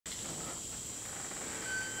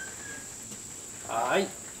Alright.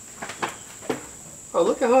 Oh,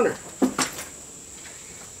 look at Hunter.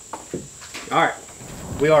 Alright.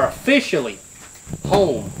 We are officially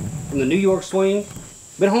home from the New York swing.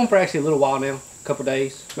 Been home for actually a little while now. A couple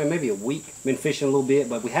days. Maybe a week. Been fishing a little bit,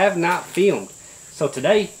 but we have not filmed. So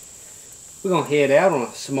today, we're going to head out on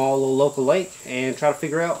a small little local lake and try to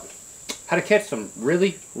figure out how to catch some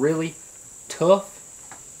really, really tough,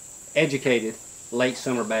 educated late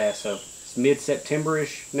summer bass. So it's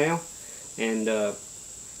mid-September-ish now. And,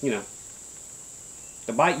 you know,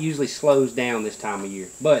 the bite usually slows down this time of year.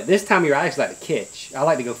 But this time of year, I actually like to catch. I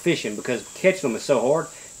like to go fishing because catching them is so hard. I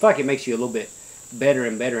feel like it makes you a little bit better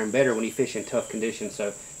and better and better when you fish in tough conditions.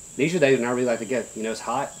 So these are the days when I really like to go. You know, it's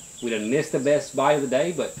hot. We done missed the best bite of the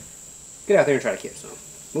day, but get out there and try to catch some.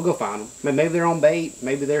 We'll go find them. Maybe they're on bait.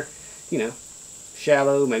 Maybe they're, you know,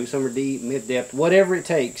 shallow. Maybe some are deep, mid-depth. Whatever it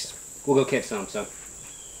takes, we'll go catch some. So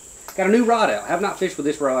got a new rod out. I have not fished with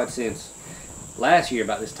this rod since last year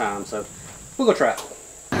about this time, so we'll go try it.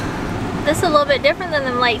 This is a little bit different than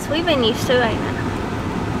the lakes we've been used to, ain't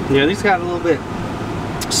it? Yeah, these got a little bit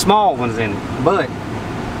small ones in it, but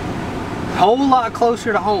a whole lot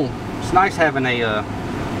closer to home. It's nice having a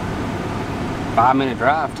 5-minute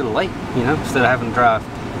drive to the lake, you know, instead of having to drive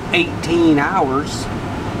 18 hours.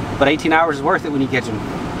 But 18 hours is worth it when you're catching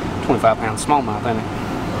 25-pound smallmouth, ain't it?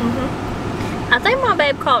 I think my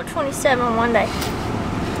babe caught 27 one day.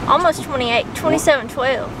 Almost 28,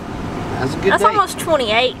 27.12. That's a good That's day. almost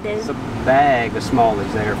 28, dude. It's a bag of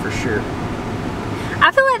smallies there for sure.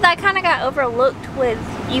 I feel like that kind of got overlooked with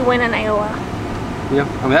you winning AOI. Yeah,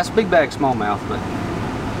 I mean, that's a big bag of smallmouth, but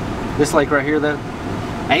this lake right here, though,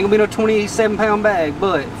 ain't gonna be no 27-pound bag,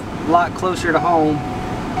 but a lot closer to home.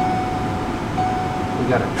 We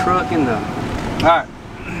got a truck in the... Alright.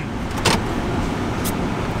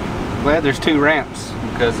 Glad there's 2 ramps,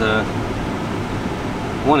 because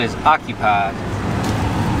one is occupied.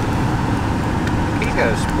 He's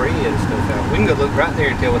got a spread and stuff out. We can go look right there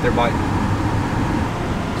and tell what they're biting.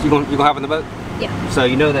 So you gonna hop in the boat? Yeah. So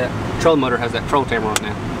you know that trolling motor has that troll timer on it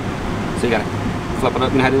now. So you gotta flip it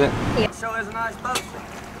up. You know how to do that? Yeah. Show us a nice boat.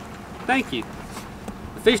 Thank you.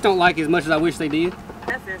 The fish don't like it as much as I wish they did.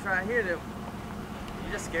 That fish right here, you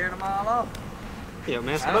just scared them all off. Yeah,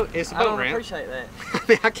 man, it's a boat I don't ramp. appreciate that. I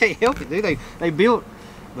mean, I can't help it, dude. They built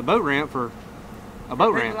the boat ramp for a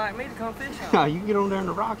boat ramp. People like me to come fish on. No, you can get on there in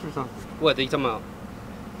the rocks or something. What are you talking about?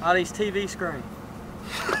 All these TV screens.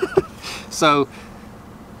 So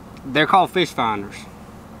they're called fish finders,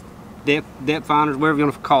 depth finders, whatever you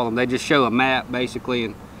want to call them. They just show a map basically.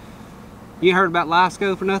 And you ain't heard about live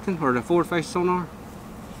scope or nothing, or the forward face sonar?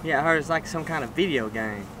 Yeah, I heard it's like some kind of video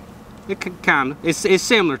game. It kind of. It's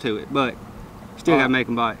similar to it, but still gotta make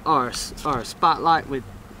them bite. Or a spotlight with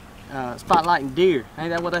spotlighting deer. Ain't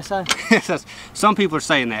that what they say? Some people are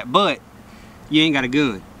saying that, but you ain't got a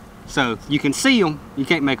gun, so you can see them. You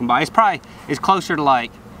can't make them bite. It's closer to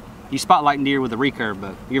like you spotlighting deer with a recurve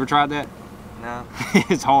bow. You ever tried that? No.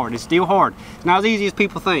 It's hard. It's still hard. It's not as easy as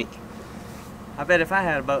people think. I bet if I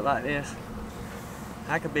had a boat like this,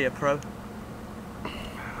 I could be a pro.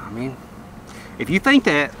 I mean, if you think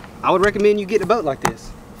that, I would recommend you get a boat like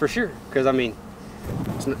this for sure. Because I mean,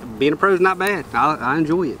 being a pro is not bad. I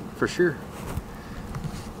enjoy it for sure.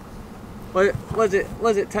 What does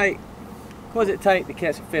it take to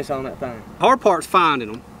catch a fish on that thing? Hard part's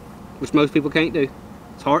finding them, which most people can't do.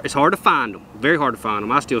 It's hard to find them. Very hard to find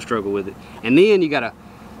them. I still struggle with it. And then you gotta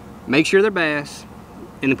make sure they're bass,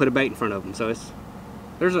 and then put a bait in front of them. So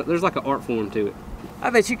there's like an art form to it.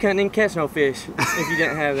 I bet you couldn't even catch no fish if you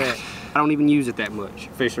didn't have that. I don't even use it that much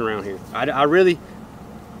fishing around here. I really.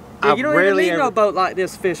 Yeah, you don't even need no boat like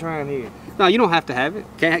this to fish around here. No, you don't have to have it.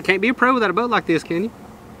 Can't be a pro without a boat like this, can you?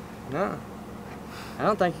 No, I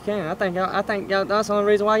don't think you can. I think y'all, that's the only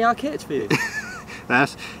reason why y'all catch fish.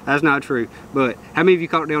 That's not true. But how many of you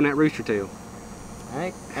caught down that rooster tail?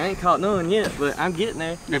 I ain't caught none yet, but I'm getting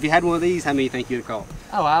there. If you had one of these, how many do you think you'd have caught?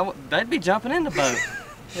 Oh, they'd be jumping in the boat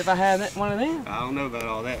if I had one of them. I don't know about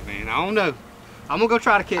all that, man. I don't know. I'm gonna go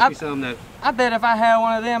try to catch me some though. I bet if I had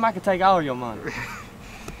one of them, I could take all your money.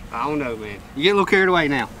 I don't know, man. You getting a little carried away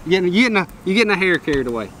now. You're getting a hair carried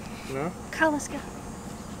away. No. Kyle, let's go.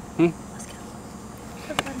 Let's go.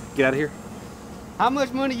 Get out of here. How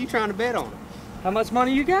much money are you trying to bet on it? How much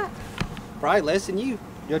money you got? Probably less than you,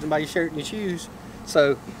 judging by your shirt and your shoes.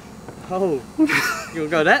 So. Oh, you'll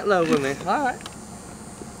go that low with me. All right.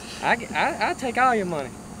 I take all your money.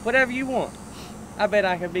 Whatever you want. I bet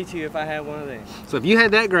I could beat you if I had one of them. So if you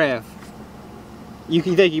had that graph, you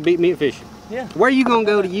think you beat me at fishing? Yeah. Where are you gonna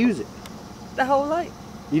go to use it? The whole lake.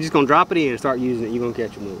 You just gonna drop it in and start using it. You're gonna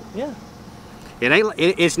catch them with it. Yeah.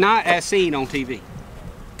 It's not as seen on TV.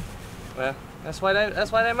 Well, That's why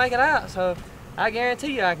they make it out. So I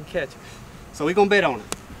guarantee you I can catch it. So we gonna bet on it.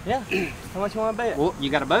 Yeah. How much you want to bet? Well, you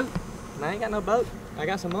got a boat? No, I ain't got no boat. I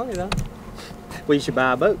got some money though. Well, you should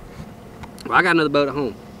buy a boat. Well, I got another boat at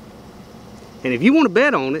home. And if you want to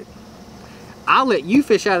bet on it, I'll let you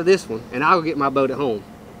fish out of this one, and I'll get my boat at home.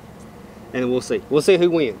 And we'll see. We'll see who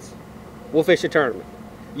wins. We'll fish a tournament.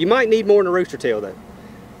 You might need more than a rooster tail, though.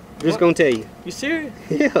 Just gonna tell you. You serious?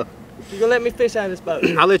 Yeah. You gonna let me fish out of this boat?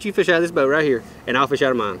 I'll let you fish out of this boat right here, and I'll fish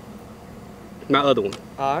out of mine. My other one.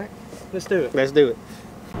 All right. Let's do it. Let's do it.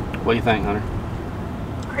 What do you think, Hunter?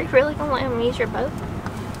 Are you really gonna let him use your boat?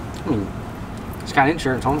 It's got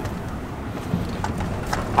insurance on it.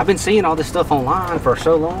 I've been seeing all this stuff online for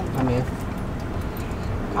so long. I mean,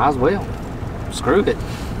 might as well. Screw it.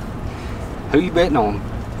 Who you betting on?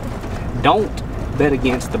 Don't bet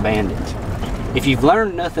against the Bandit. If you've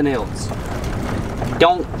learned nothing else,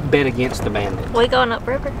 don't bet against the Bandit. We going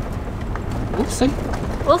upriver? We'll see.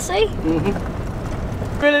 We'll see.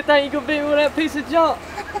 Really think you gonna beat me with that piece of junk?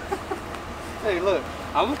 Hey, look.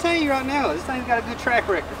 I'm gonna tell you right now, this thing's got a good track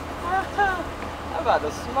record. I'm about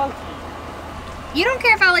to smoke you. You don't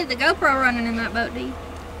care if I leave the GoPro running in that boat, do you?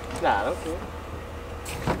 Nah, I don't care.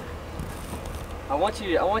 I want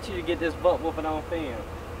you to get this butt whooping on film.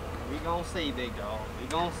 We gonna see, big dog. We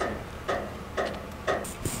gonna see.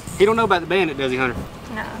 He don't know about the Bandit, does he, Hunter?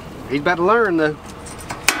 No. He's about to learn, though.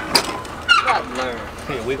 About to learn.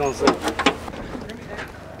 Yeah, we gonna see.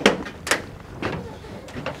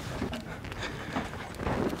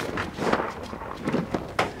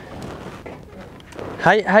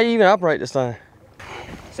 How you even operate this thing?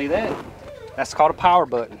 See that? That's called a power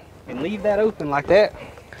button. And leave that open like that.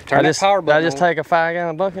 Turn that power button I just on. take a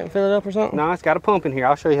 5-gallon bucket and fill it up or something? No, it's got a pump in here.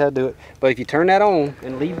 I'll show you how to do it. But if you turn that on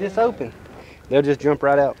and leave this open, they'll just jump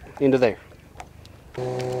right out into there.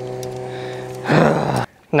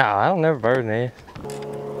 No, I don't never bird nest.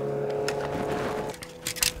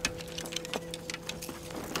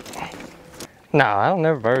 No, I don't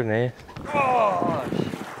never bird nest. Gosh.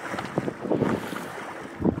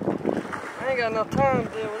 I ain't got enough time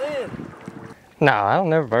to deal with this. No, I don't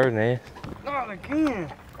never bird nest. Not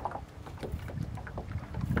again.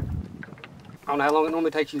 I don't know how long it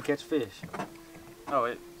normally takes you to catch fish. Oh,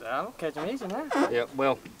 I don't catch them easy now. Yep,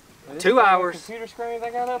 well, 2 hours. Computer screens I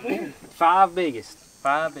got up here. 5 biggest.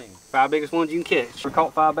 5 big. 5 biggest ones you can catch. You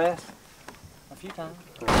caught 5 bass? A few times.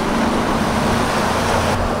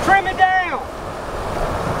 Trim it down!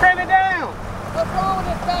 Trim it down! What's wrong with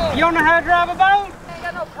this thing? You don't know how to drive a boat? Ain't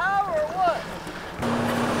got no power or what?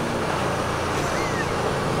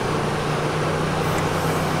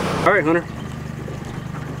 All right, Hunter.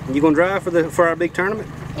 You gonna drive for our big tournament?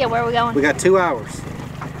 Yeah, where are we going? We got 2 hours.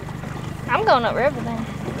 I'm going upriver then.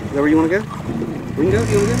 Is that where you wanna go? We can go,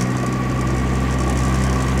 you wanna go?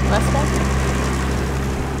 Let's go.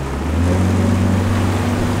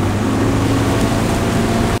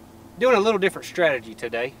 Doing a little different strategy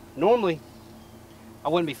today. Normally, I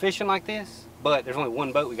wouldn't be fishing like this, but there's only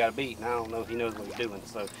one boat we gotta beat, and I don't know if he knows what he's doing,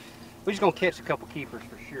 so we're just gonna catch a couple keepers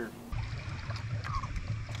for sure.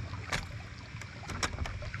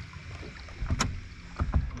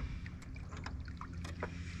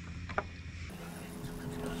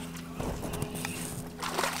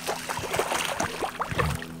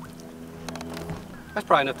 That's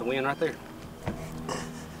probably enough to win right there.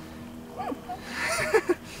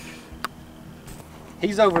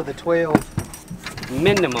 He's over the 12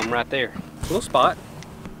 minimum right there. Little spot.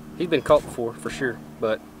 He's been caught before for sure,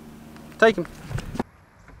 but take him.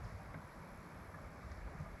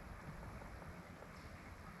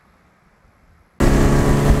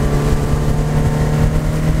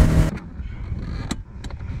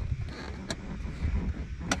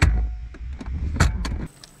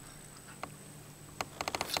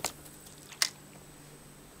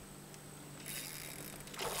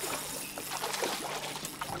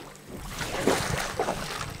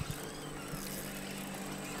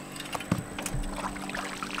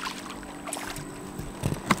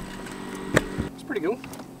 Pretty good.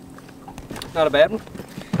 Not a bad one.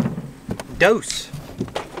 Dose.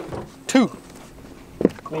 2.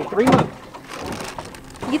 I mean 3 more.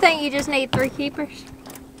 You think you just need 3 keepers?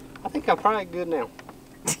 I think I'm probably good now.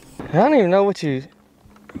 I don't even know what do you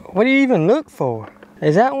even look for?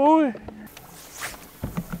 Is that one?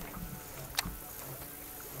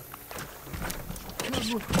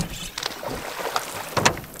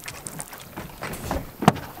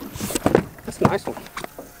 That's a nice one.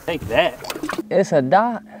 Take that. It's a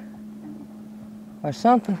dot or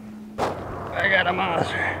something. I got a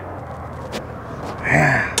monster.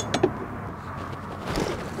 Yeah.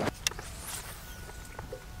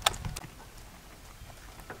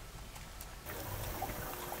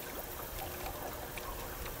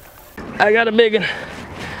 I got a big one.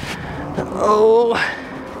 Oh,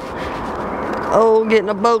 oh, getting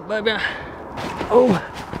a boat, baby. Oh,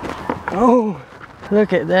 oh,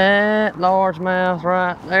 look at that largemouth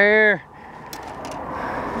right there.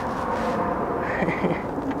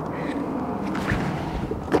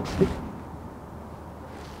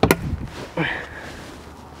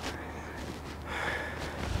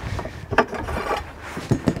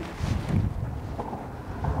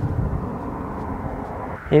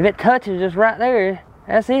 If it touches just right there,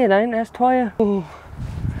 that's it, ain't it? That's 12. Ooh.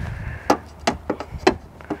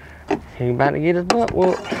 He about to get his butt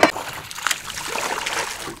whooped.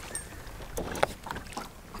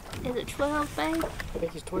 Is it 12, babe? I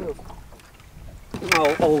think he's 12.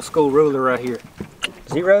 Old school ruler right here.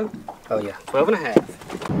 0? Oh yeah, 12 and a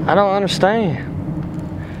half. I don't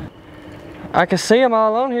understand. I can see them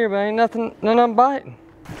all on here, but ain't nothing, none of them biting.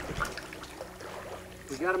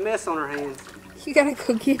 He's got a mess on her hands. You gotta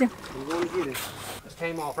go get him. We're going to get him. Just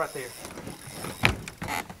came off right there.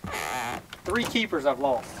 3 keepers I've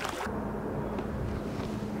lost.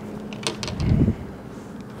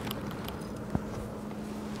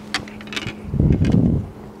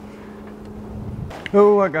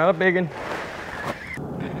 Oh, I got a big one.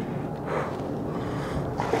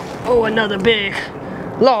 Oh, another big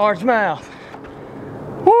largemouth.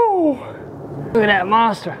 Woo! Look at that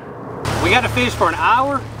monster. We got to fish for an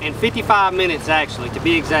hour and 55 minutes actually, to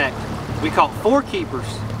be exact. We caught 4 keepers,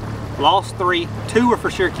 lost 3, 2 were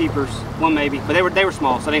for sure keepers, 1 maybe, but they were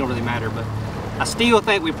small, so they don't really matter. But I still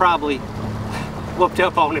think we probably whooped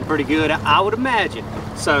up on him pretty good, I would imagine.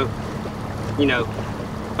 So, you know,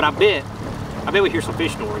 but I bet we hear some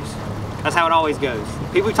fish stories. That's how it always goes.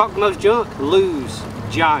 People who talk the most junk lose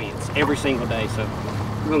giants every single day. So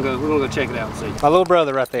we're gonna go check it out and see. My little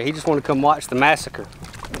brother right there, he just wanted to come watch the massacre.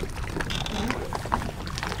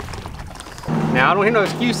 Now I don't hear no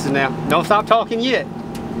excuses now. Don't stop talking yet.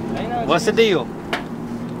 No What's the deal?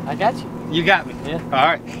 I got you. You got me. Yeah. All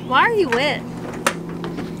right. Why are you wet?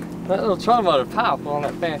 That little trolling motor powerful on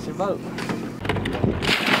that fancy boat.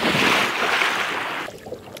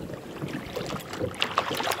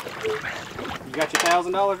 You got your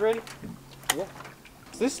 $1,000 ready? Yeah.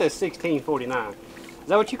 So this says $16.49. Is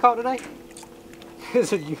that what you caught today?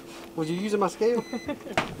 Was you using my scale?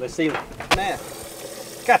 Let's see. Man,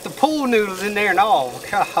 got the pool noodles in there and all.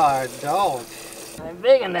 God, dog. They're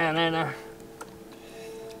big one down there now.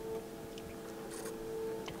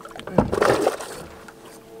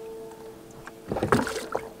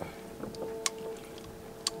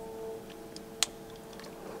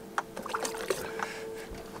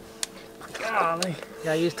 Golly,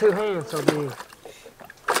 gotta use 2 hands so big.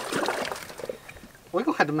 We're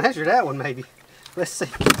gonna have to measure that one maybe. Let's see.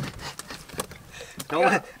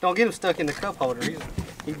 Don't get him stuck in the cup holder.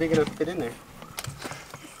 He's big enough to fit in there.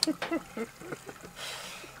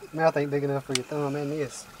 Mouth ain't big enough for your thumb and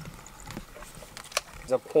this.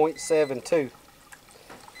 It's a .72.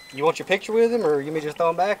 You want your picture with him, or you may just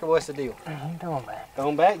throw him back, or what's the deal? Throw him back. Throw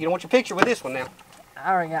him back? You don't want your picture with this one now?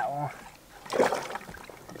 I already got one.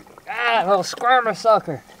 Ah, little squirmer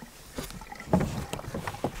sucker.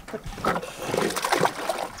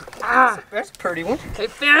 Ah, That's a pretty one. he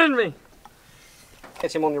found me.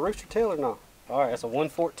 Catch him on your rooster tail or not? All right, that's a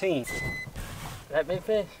 114. That big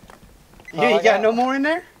fish? You ain't got no more in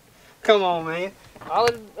there? Come on, man.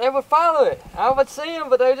 They would follow it. I would see them,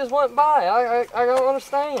 but they just wouldn't buy. I don't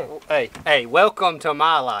understand. Hey, welcome to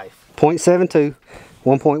my life. 0.72,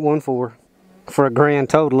 1.14 for a grand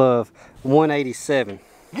total of 187.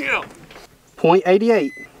 Yeah.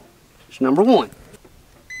 0.88. It's number 1.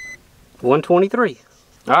 123.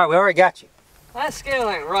 All right, we already got you. That scale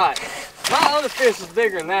ain't right. My other fish is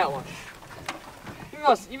bigger than that one. You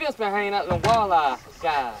must been hanging out with the walleye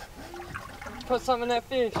guy. Put something in that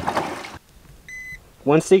fish.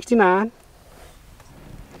 169.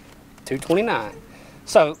 229.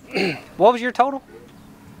 So, what was your total?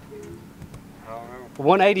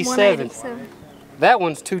 187. 187. That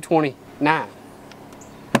one's 229.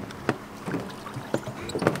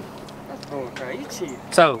 Okay, you cheated.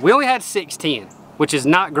 So, we only had 610, which is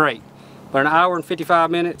not great. But an hour and 55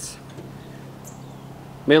 minutes,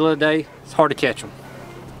 middle of the day, it's hard to catch them.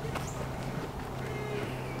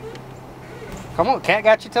 Come on, cat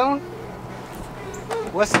got your tongue?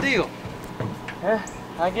 What's the deal? Yeah,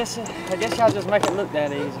 I guess y'all just make it look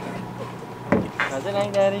that easy. Cause it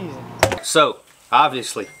ain't that easy. So,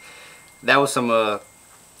 obviously, that was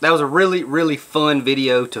a really, really fun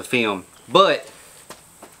video to film. But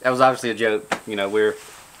that was obviously a joke. You know, we're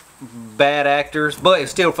bad actors, but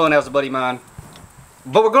it's still fun. That was a buddy of mine.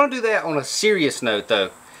 But we're gonna do that on a serious note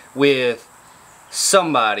though, with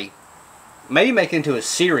somebody, maybe make it into a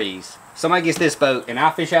series somebody gets this boat and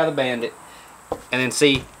I fish out of the Bandit and then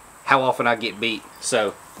see how often I get beat.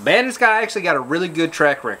 So the Bandit's actually got a really good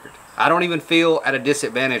track record. I don't even feel at a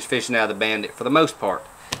disadvantage fishing out of the Bandit for the most part.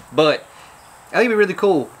 But I think it'd be really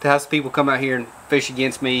cool to have some people come out here and fish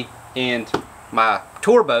against me and my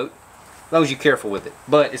tour boat, as long as you're careful with it.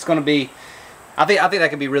 But it's going to be, I think that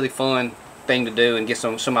could be a really fun thing to do and get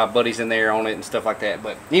some of my buddies in there on it and stuff like that.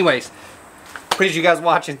 But anyways, appreciate you guys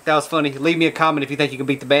watching. That was funny. Leave me a comment if you think you can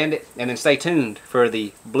beat the Bandit, and then stay tuned for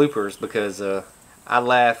the bloopers because I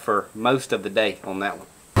laughed for most of the day on that one.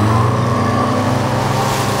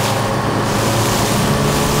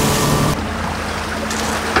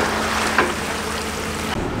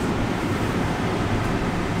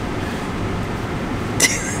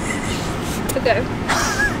 Okay.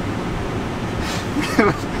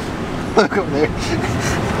 Look over there.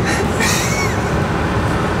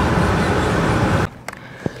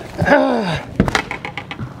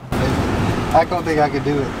 I don't think I could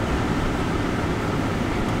do it.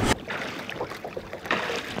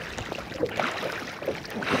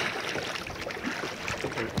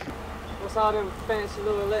 What's all them fancy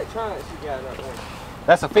little electronics you got up there?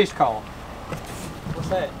 That's a fish call. What's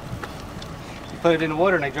that? You put it in the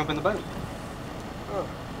water and they jump in the boat. Oh,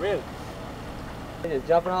 really? You're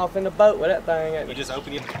jumping off in the boat with that thing. You just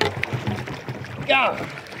open it. Yeah.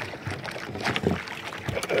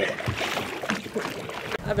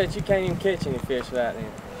 I bet you can't even catch any fish with that then.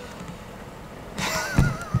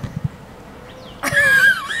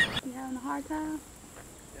 You having a hard time?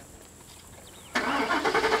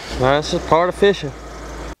 That's just part of fishing.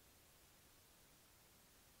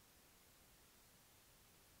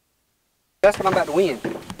 That's what I'm about to win.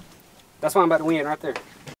 That's what I'm about to win right there.